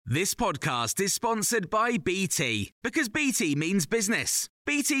This podcast is sponsored by BT, because BT means business.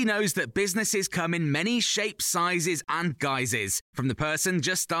 BT knows that businesses come in many shapes, sizes and guises, from the person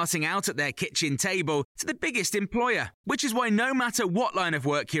just starting out at their kitchen table to the biggest employer, which is why no matter what line of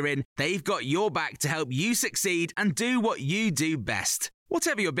work you're in, they've got your back to help you succeed and do what you do best.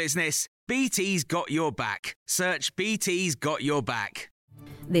 Whatever your business, BT's got your back. Search BT's got your back.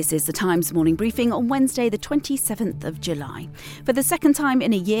 This is the Times morning briefing on Wednesday, the 27th of July. For the second time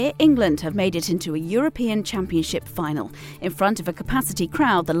in a year, England have made it into a European Championship final. In front of a capacity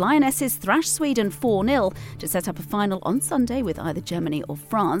crowd, the Lionesses thrashed Sweden 4-0 to set up a final on Sunday with either Germany or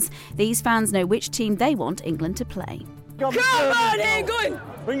France. These fans know which team they want England to play. Come on, England!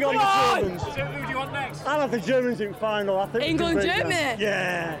 Bring on the Germans. So who do you want next? I'll have the Germans in final. I think England, Germany?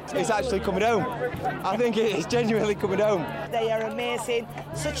 Yeah. It's actually coming home. I think it's genuinely coming home. They are amazing.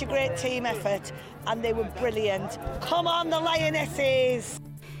 Such a great team effort. And they were brilliant. Come on, the Lionesses!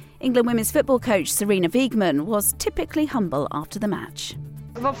 England women's football coach Sarina Wiegman was typically humble after the match.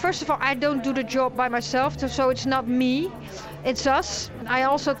 Well, first of all, I don't do the job by myself, so it's not me, it's us. I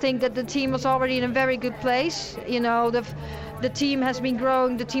also think that the team was already in a very good place. You know, the team has been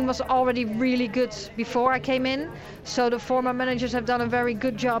growing. The team was already really good before I came in. So the former managers have done a very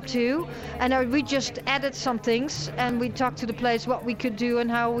good job too. And we just added some things and we talked to the players what we could do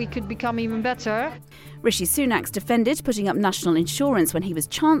and how we could become even better. Rishi Sunak's defended putting up national insurance when he was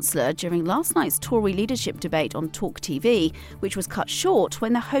Chancellor during last night's Tory leadership debate on Talk TV, which was cut short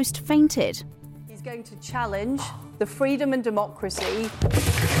when the host fainted. He's going to challenge the freedom and democracy.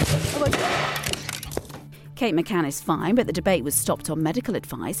 Kate McCann is fine, but the debate was stopped on medical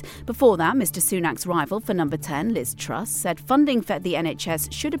advice. Before that, Mr Sunak's rival for number 10, Liz Truss, said funding for the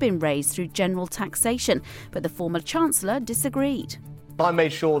NHS should have been raised through general taxation, but the former Chancellor disagreed. I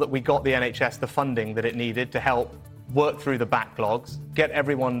made sure that we got the NHS the funding that it needed to help work through the backlogs, get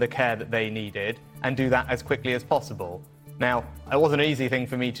everyone the care that they needed, and do that as quickly as possible. Now, it wasn't an easy thing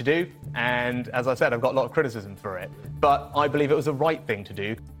for me to do, and as I said, I've got a lot of criticism for it, but I believe it was the right thing to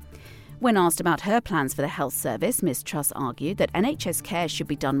do. When asked about her plans for the health service, Ms Truss argued that NHS care should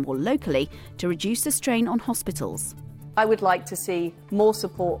be done more locally to reduce the strain on hospitals. I would like to see more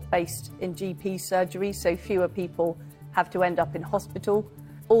support based in GP surgery, so fewer people have to end up in hospital.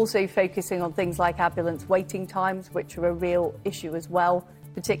 Also focusing on things like ambulance waiting times, which are a real issue as well,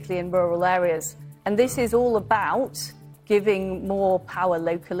 particularly in rural areas. And this is all about giving more power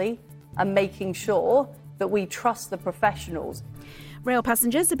locally and making sure that we trust the professionals. Rail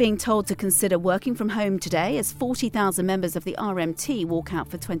passengers are being told to consider working from home today as 40,000 members of the RMT walk out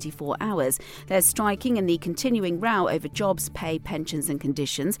for 24 hours. They're striking in the continuing row over jobs, pay, pensions and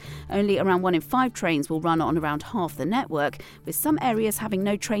conditions. Only around 1 in 5 trains will run on around half the network, with some areas having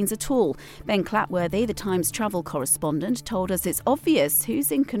no trains at all. Ben Clatworthy, the Times travel correspondent, told us it's obvious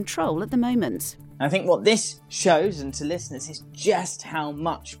who's in control at the moment. I think what this shows, and to listeners, is just how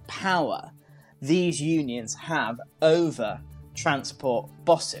much power these unions have over transport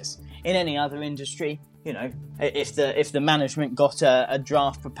bosses. In any other industry, you know, if the management got a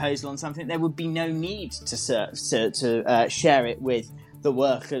draft proposal on something, there would be no need to share it with the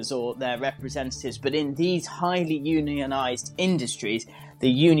workers or their representatives. But in these highly unionised industries,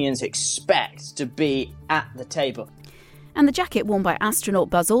 the unions expect to be at the table. And the jacket worn by astronaut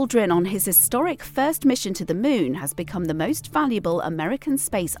Buzz Aldrin on his historic first mission to the moon has become the most valuable American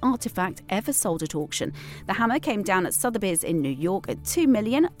space artefact ever sold at auction. The hammer came down at Sotheby's in New York at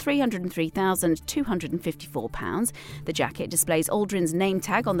 £2,303,254. The jacket displays Aldrin's name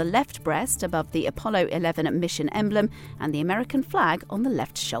tag on the left breast above the Apollo 11 mission emblem and the American flag on the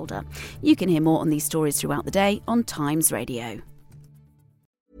left shoulder. You can hear more on these stories throughout the day on Times Radio.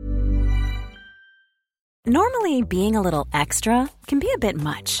 Normally, being a little extra can be a bit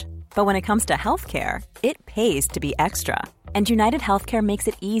much, but when it comes to healthcare, it pays to be extra. And United Healthcare makes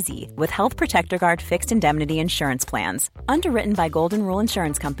it easy with Health Protector Guard fixed indemnity insurance plans. Underwritten by Golden Rule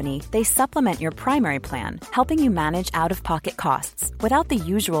Insurance Company, they supplement your primary plan, helping you manage out-of-pocket costs without the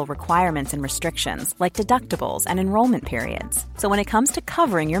usual requirements and restrictions like deductibles and enrollment periods. So when it comes to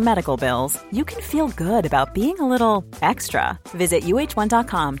covering your medical bills, you can feel good about being a little extra. Visit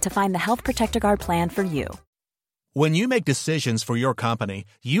uh1.com to find the Health Protector Guard plan for you. When you make decisions for your company,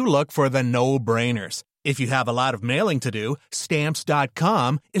 you look for the no-brainers. If you have a lot of mailing to do,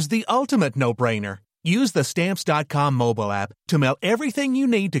 Stamps.com is the ultimate no-brainer. Use the Stamps.com mobile app to mail everything you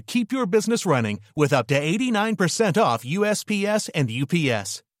need to keep your business running with up to 89% off USPS and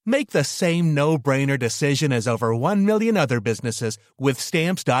UPS. Make the same no-brainer decision as over 1 million other businesses with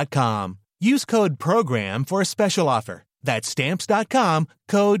Stamps.com. Use code PROGRAM for a special offer. That's Stamps.com,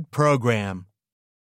 code PROGRAM.